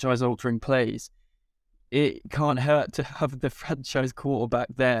create franchise-altering plays, it can't hurt to have the franchise quarterback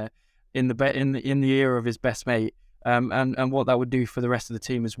there in the ear of his best mate, and what that would do for the rest of the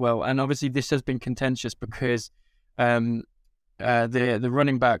team as well. And obviously, this has been contentious because the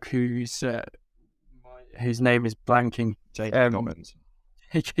running back whose name is blanking, Dobbins.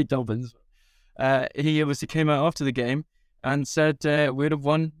 J.K. Dobbins. He obviously came out after the game and said we'd have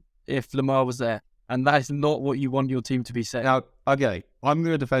won if Lamar was there, and that is not what you want your team to be saying. Now, okay, I'm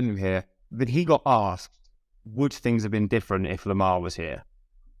going to defend him here, but he got asked, would things have been different if Lamar was here?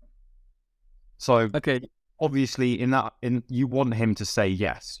 So, okay, obviously, you want him to say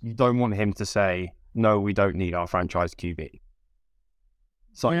yes. You don't want him to say, no, we don't need our franchise QB.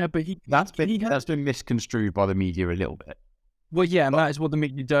 So yeah, but that's been misconstrued by the media a little bit. Well, yeah, and that is what the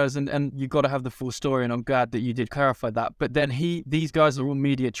media does, and you've got to have the full story, and I'm glad that you did clarify that. But then these guys are all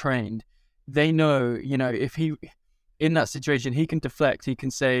media trained. They know, if he, in that situation, he can deflect. He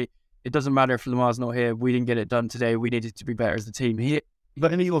can say, it doesn't matter if Lamar's not here. We didn't get it done today. We needed to be better as a team.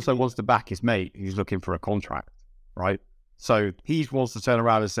 But he also wants to back his mate who's looking for a contract, right? So he wants to turn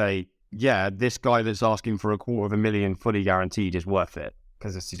around and say, yeah, this guy that's asking for $250,000 fully guaranteed is worth it.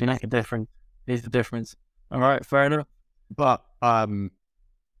 Because it's the difference. Here's the difference. All right, fair enough. But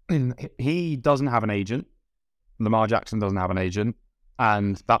he doesn't have an agent. Lamar Jackson doesn't have an agent,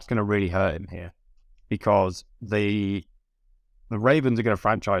 and that's going to really hurt him here, because the Ravens are going to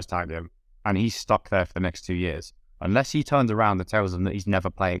franchise tag him, and he's stuck there for the next 2 years, unless he turns around and tells them that he's never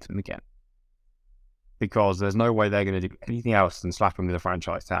playing them again. Because there's no way they're going to do anything else than slap him with a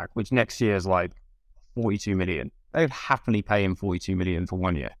franchise tag, which next year is like $42 million. They would happily pay him $42 million for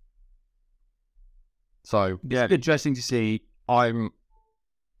 1 year. So yeah, it's interesting to see. I'm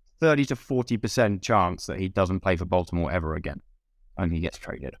 30 to 40% chance that he doesn't play for Baltimore ever again. and he gets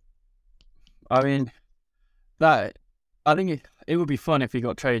traded. I mean, I think it would be fun if he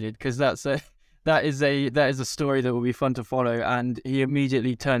got traded, because that is a story that will be fun to follow, and he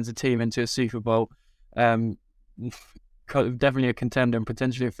immediately turns the team into a Super Bowl. Definitely a contender and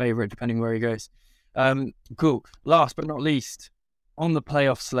potentially a favorite depending where he goes. Cool. Last but not least, on the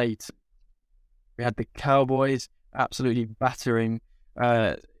playoff slate, we had the Cowboys absolutely battering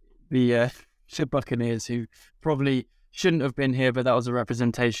the Buccaneers, who probably shouldn't have been here, but that was a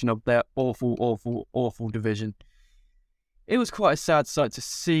representation of their awful division. It was quite a sad sight to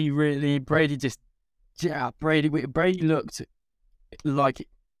see, really. Brady looked like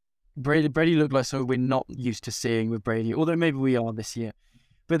something we're not used to seeing with Brady, although maybe we are this year.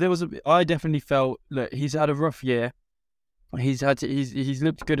 But I definitely felt that he's had a rough year. He's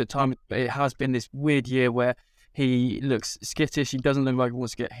looked good at times, but it has been this weird year where he looks skittish. He doesn't look like he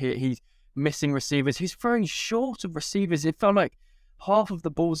wants to get hit. He's missing receivers. He's throwing short of receivers. It felt like half of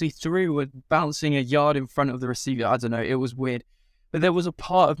the balls he threw were bouncing a yard in front of the receiver. I don't know. It was weird. But there was a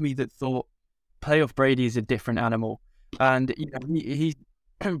part of me that thought playoff Brady is a different animal. And he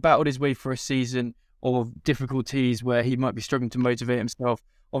battled his way for a season of difficulties where he might be struggling to motivate himself.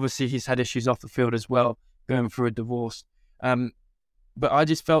 Obviously, he's had issues off the field as well, going through a divorce. But I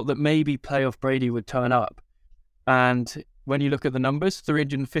just felt that maybe playoff Brady would turn up. And when you look at the numbers,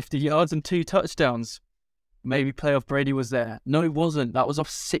 350 yards and 2 touchdowns, maybe playoff Brady was there. No, it wasn't. That was off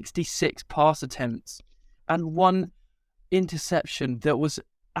 66 pass attempts and 1 interception that was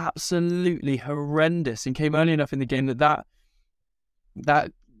absolutely horrendous and came early enough in the game that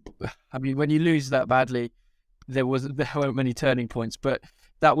I mean, when you lose that badly, there weren't many turning points, but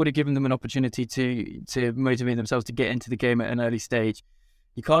that would have given them an opportunity to motivate themselves to get into the game at an early stage.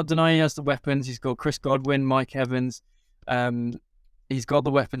 You can't deny he has the weapons. He's got Chris Godwin, Mike Evans. He's got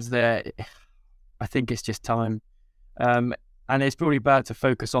the weapons there. I think it's just time. And it's probably bad to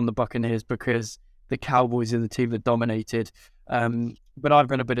focus on the Buccaneers because the Cowboys are the team that dominated. But I've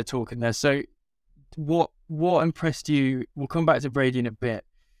got a bit of talk in there. So what impressed you? We'll come back to Brady in a bit.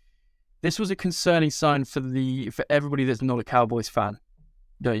 This was a concerning sign for everybody that's not a Cowboys fan,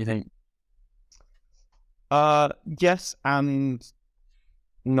 don't you think? Yes and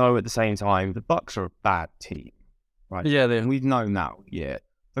no at the same time. The Bucs are a bad team, right? Yeah, we've known that. Yeah,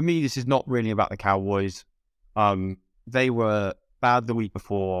 for me, this is not really about the Cowboys. They were bad the week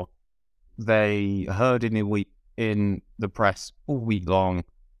before. They heard in the press all week long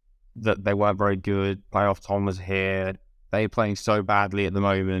that they weren't very good. Playoff Tom was here. They're playing so badly at the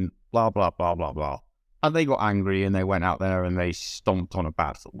moment. Blah, blah, blah, blah, blah. And they got angry and they went out there and they stomped on a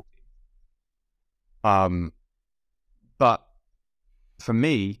bad football team. But for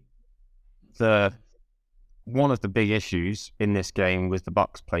me, one of the big issues in this game was the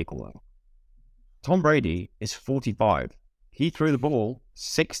Bucs play calling. Tom Brady is 45. He threw the ball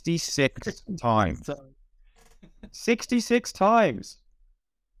 66 times. 66 times.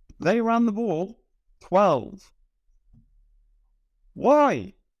 They ran the ball 12.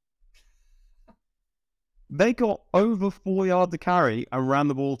 Why? They got over 4 yards to carry and ran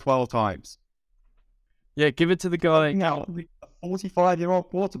the ball 12 times. Yeah, give it to the guy. Now, a 45-year-old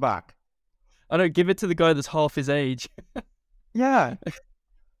quarterback. I don't give it to the guy that's half his age. Yeah.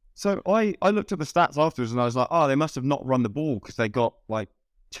 So I looked at the stats afterwards and I was like, oh, they must have not run the ball because they got like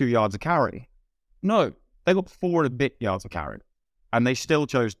 2 yards of carry. No, they got 4 and a bit yards of carry. And they still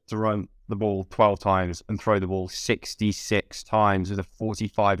chose to run the ball 12 times and throw the ball 66 times with a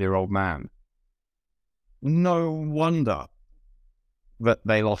 45-year-old man. No wonder that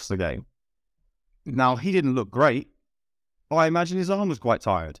they lost the game. Now, he didn't look great, but I imagine his arm was quite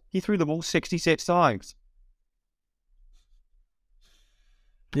tired. He threw the ball 66 times.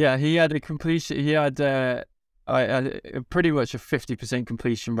 Yeah, he had a completion. He had pretty much a 50%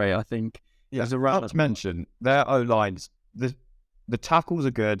 completion rate, I think. Yeah, not to mention, their O-lines, the tackles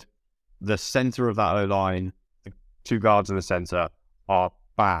are good. The centre of that O-line, the 2 guards in the centre, are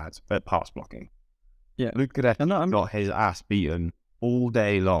bad at pass blocking. Yeah, Luke Goodette got his ass beaten all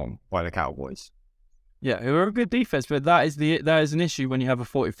day long by the Cowboys. Yeah, who are a good defense, but that is an issue when you have a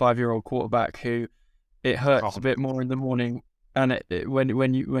 45-year-old quarterback who it hurts a bit more in the morning, and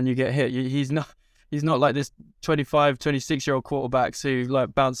when you get hit, he's not like this 25, 26-year-old quarterbacks who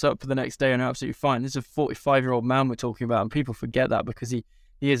like bounce up for the next day and are absolutely fine. This is a 45-year-old man we're talking about, and people forget that because he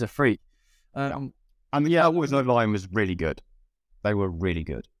is a freak. And the Cowboys O-line was really good. They were really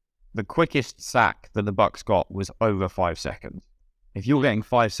good. The quickest sack that the Bucs got was over 5 seconds. If you're getting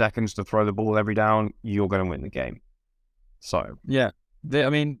 5 seconds to throw the ball every down, you're going to win the game. So yeah,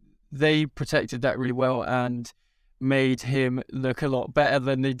 they protected that really well and made him look a lot better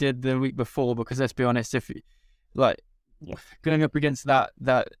than they did the week before. Because let's be honest, if like going up against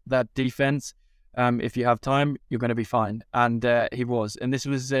that defense, if you have time, you're going to be fine. And he was. And this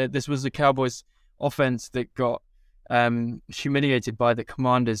was the Cowboys offense that got humiliated by the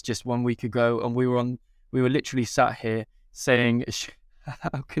Commanders just 1 week ago, and we were literally sat here saying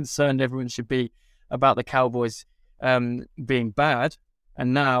how concerned everyone should be about the Cowboys being bad,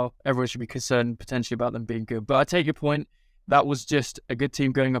 and now everyone should be concerned potentially about them being good. But I take your point. That was just a good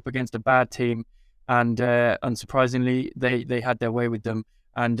team going up against a bad team, and unsurprisingly, they had their way with them,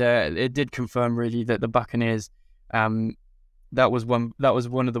 and it did confirm really that the Buccaneers, that was one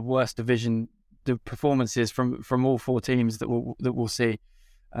of the worst division performances from all four teams that we'll see.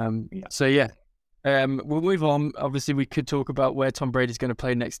 So yeah. We'll move on. Obviously, we could talk about where Tom Brady's going to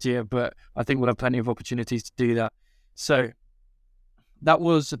play next year, but I think we'll have plenty of opportunities to do that. So that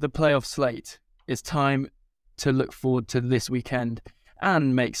was the playoff slate. It's time to look forward to this weekend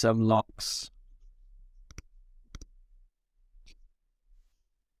and make some locks.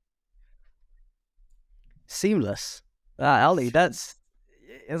 Seamless. Ollie,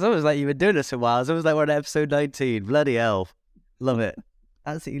 it's almost like you've been doing this for a while. It's almost like we're on episode 19. Bloody hell. Love it.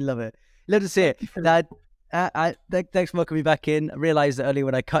 Absolutely love it. Love to see it. Thanks for welcoming me back in. I realised that earlier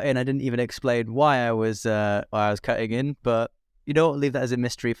when I cut in, I didn't even explain why I was cutting in, but you know what? I'll leave that as a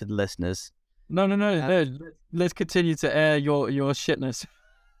mystery for the listeners. No. Let's continue to air your shitness.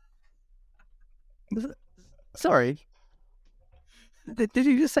 Sorry. Did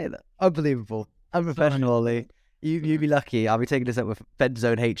you just say that? Unbelievable. Unprofessional, Ollie. You be lucky. I'll be taking this up with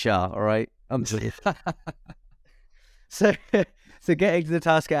Fedzone HR, all right? So getting to the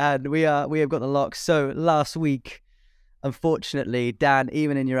task at hand, we have got the locks. So last week, unfortunately, Dan,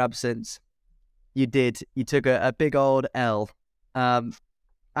 even in your absence, you took a big old L, and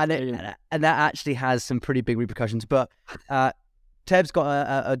that actually has some pretty big repercussions. But Teb's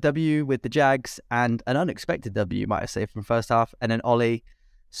got a W with the Jags, and an unexpected W, might I say, from first half, and then Ollie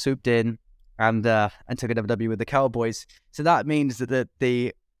swooped in and took another W with the Cowboys. So that means that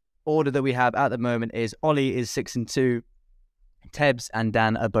the order that we have at the moment is Ollie is 6-2. Tebs and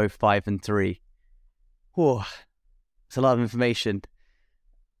Dan are both 5-3. Whoa, it's a lot of information.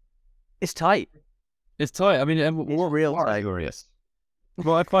 It's tight. I mean, it's real tight. Glorious.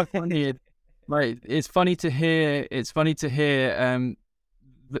 Well, I find funny, right? It's funny to hear.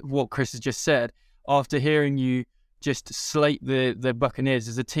 What Chris has just said after hearing you just slate the Buccaneers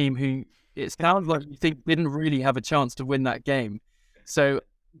as a team who it sounds like you think didn't really have a chance to win that game. So.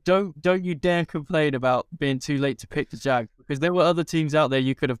 Don't you dare complain about being too late to pick the Jags, because there were other teams out there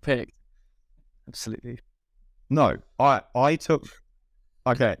you could have picked. Absolutely. No, I took.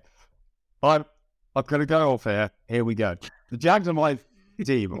 Okay, I'm gonna go off here. Here we go. The Jags are my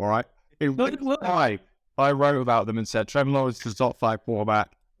team. All right. I wrote about them and said Trevor Lawrence is top 5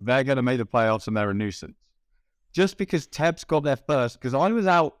 quarterback. They're gonna make the playoffs and they're a nuisance. Just because Tebs got there first, because I was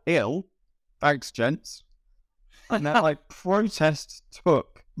out ill. Thanks, gents. And that protest took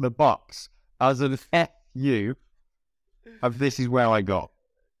the Bucks as an FU of this is where I got.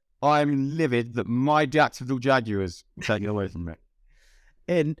 I'm livid that my Jacksonville Jaguars were taken away from me.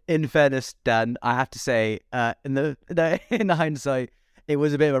 In fairness, Dan, I have to say, in the hindsight, it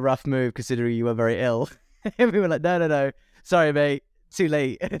was a bit of a rough move considering you were very ill. We were like, no, sorry, mate, too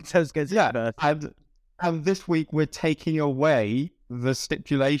late. And this week we're taking away the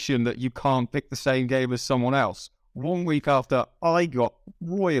stipulation that you can't pick the same game as someone else. 1 week after I got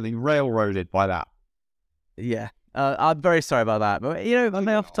royally railroaded by that. Yeah. I'm very sorry about that. But,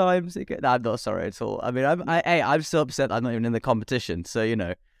 playoff times, I'm not sorry at all. I mean, I'm still upset I'm not even in the competition. So,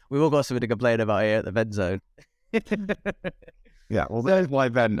 we've all got something to complain about here at the Vent Zone. Yeah, well, there's my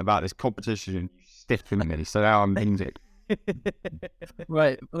vent about this competition. You stiffing me, so now I'm into it.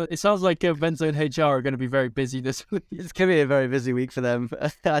 Right. Well, it sounds like Vent Zone HR are going to be very busy this week. It's going to be a very busy week for them.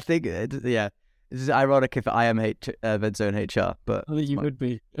 I think, This is ironic if I am Vent Zone HR, but I think you would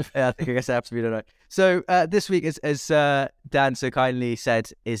be. I guess I have to be, don't I? So this week, as Dan so kindly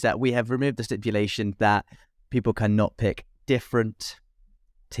said, is that we have removed the stipulation that people cannot pick different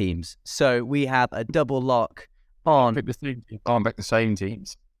teams. So we have a double lock on. Pick the same team. Can't pick the same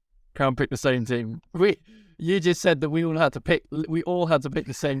teams. Can't pick the same team. You just said that we all had to pick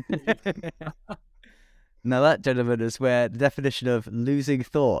the same team. Now that, gentlemen, is where the definition of losing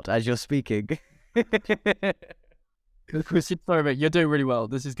thought as you're speaking. Chris, sorry, mate. You're doing really well.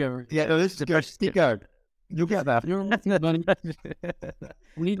 This is going. Yeah, no, this is good. Keep going. You'll get there. You're money.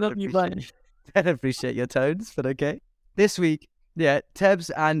 We love you, buddy. I appreciate your tones, but okay. This week,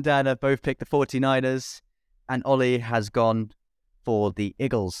 Tebs and Dan have both picked the 49ers, and Ollie has gone for the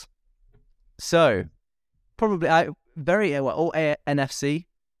Eagles. So, probably all NFC,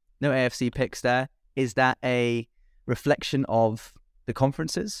 no AFC picks there. Is that a reflection of the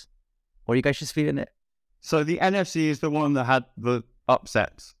conferences? Or are you guys just feeling it? So the NFC is the one that had the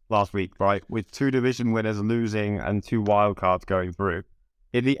upsets last week, right? With 2 division winners losing and 2 wildcards going through.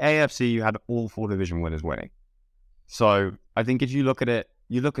 In the AFC, you had all 4 division winners winning. So I think if you look at it,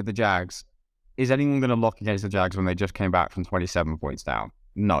 you look at the Jags, is anyone going to lock against the Jags when they just came back from 27 points down?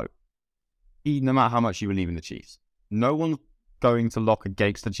 No. No matter how much you believe in the Chiefs. No one's going to lock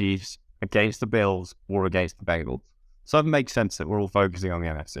against the Chiefs, against the Bills, or against the Bengals. So it makes sense that we're all focusing on the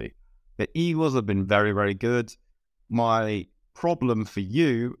NFC. The Eagles have been very, very good. My problem for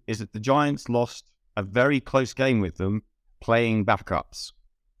you is that the Giants lost a very close game with them playing backups.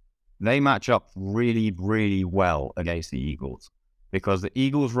 They match up really, really well against the Eagles because the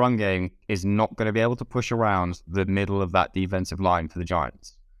Eagles' run game is not going to be able to push around the middle of that defensive line for the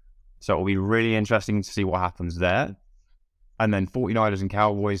Giants. So it'll be really interesting to see what happens there. And then 49ers and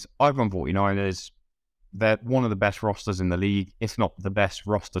Cowboys, I've gone 49ers. They're one of the best rosters in the league, if not the best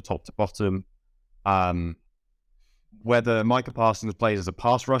roster top to bottom. Whether Micah Parsons plays as a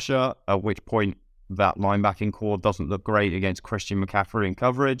pass rusher, at which point that linebacking core doesn't look great against Christian McCaffrey in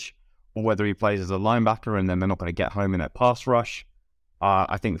coverage, or whether he plays as a linebacker and then they're not going to get home in their pass rush,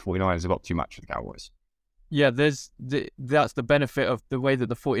 I think the 49ers have got too much for the Cowboys. Yeah, that's the benefit of the way that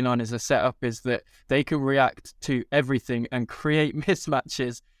the 49ers are set up, is that they can react to everything and create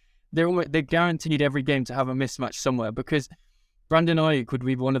mismatches. They're guaranteed every game to have a mismatch somewhere, because Brandon Ayuk would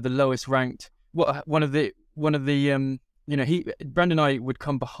be one of the lowest ranked. Brandon Ayuk would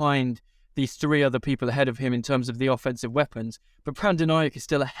come behind these 3 other people ahead of him in terms of the offensive weapons, but Brandon Ayuk is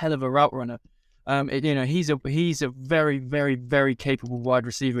still a hell of a route runner. He's a very, very, very capable wide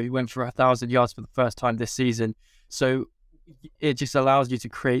receiver. He went for 1,000 yards for the first time this season. So it just allows you to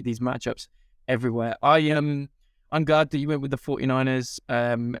create these matchups everywhere. I'm glad that you went with the 49ers.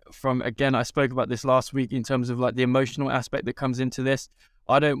 Again, I spoke about this last week in terms of like the emotional aspect that comes into this.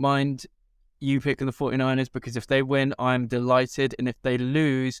 I don't mind you picking the 49ers because if they win, I'm delighted. And if they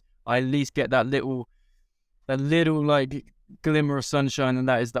lose, I at least get that little like glimmer of sunshine, and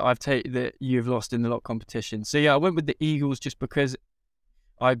that is that you've lost in the lock competition. So yeah, I went with the Eagles just because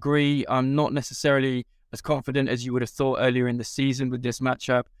I agree. I'm not necessarily as confident as you would have thought earlier in the season with this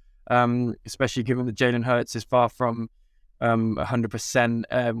matchup. Especially given that Jalen Hurts is far from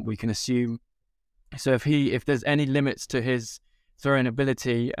 100%, we can assume. So if there's any limits to his throwing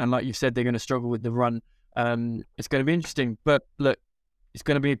ability, and like you said, they're going to struggle with the run, it's going to be interesting. But look, it's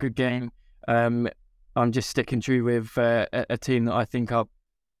going to be a good game. I'm just sticking true with a team that I think are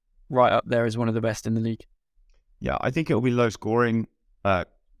right up there as one of the best in the league. Yeah, I think it'll be low scoring.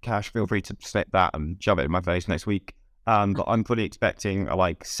 Cash, feel free to slip that and shove it in my face next week. But I'm fully expecting a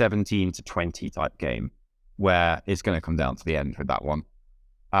 17-20 type game where it's going to come down to the end with that one.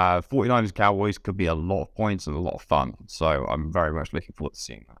 49ers Cowboys could be a lot of points and a lot of fun. So I'm very much looking forward to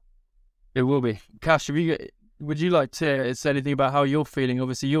seeing that. It will be. Cash, would you like to say anything about how you're feeling?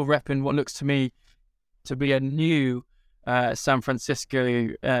 Obviously, you're repping what looks to me to be a new San Francisco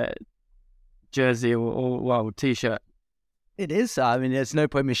jersey or T-shirt. It is. I mean, there's no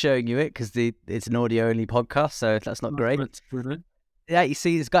point in me showing you it because it's an audio-only podcast, so that's not great. Yeah, you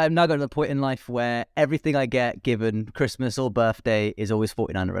see, I've now got to the point in life where everything I get given Christmas or birthday is always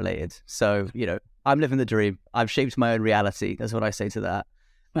 49er related. So, I'm living the dream. I've shaped my own reality. That's what I say to that.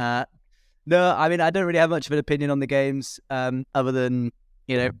 No, I mean, I don't really have much of an opinion on the games other than,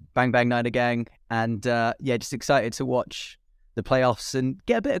 bang, bang, Niner gang. And just excited to watch the playoffs and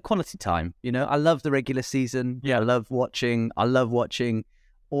get a bit of quality time. I love the regular season. Yeah, I love watching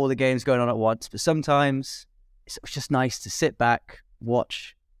all the games going on at once. But sometimes it's just nice to sit back,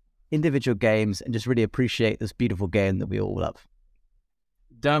 watch individual games, and just really appreciate this beautiful game that we all love.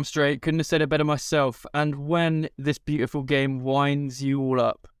 Damn straight. Couldn't have said it better myself. And when this beautiful game winds you all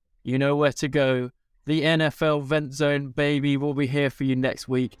up, you know where to go. The NFL Vent Zone, baby, will be here for you next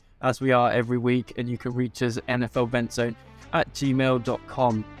week, as we are every week. And you can reach us at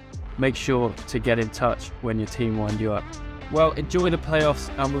nflventzone@gmail.com. Make sure to get in touch when your team wind you up. Well, enjoy the playoffs,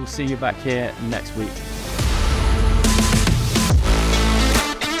 and we'll see you back here next week.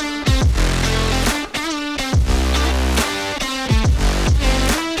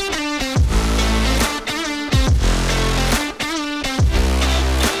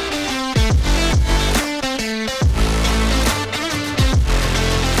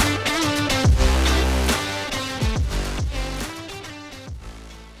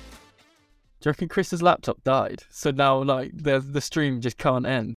 Do you reckon Chris's laptop died? So now, the stream just can't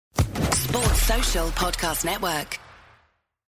end. Sports Social Podcast Network.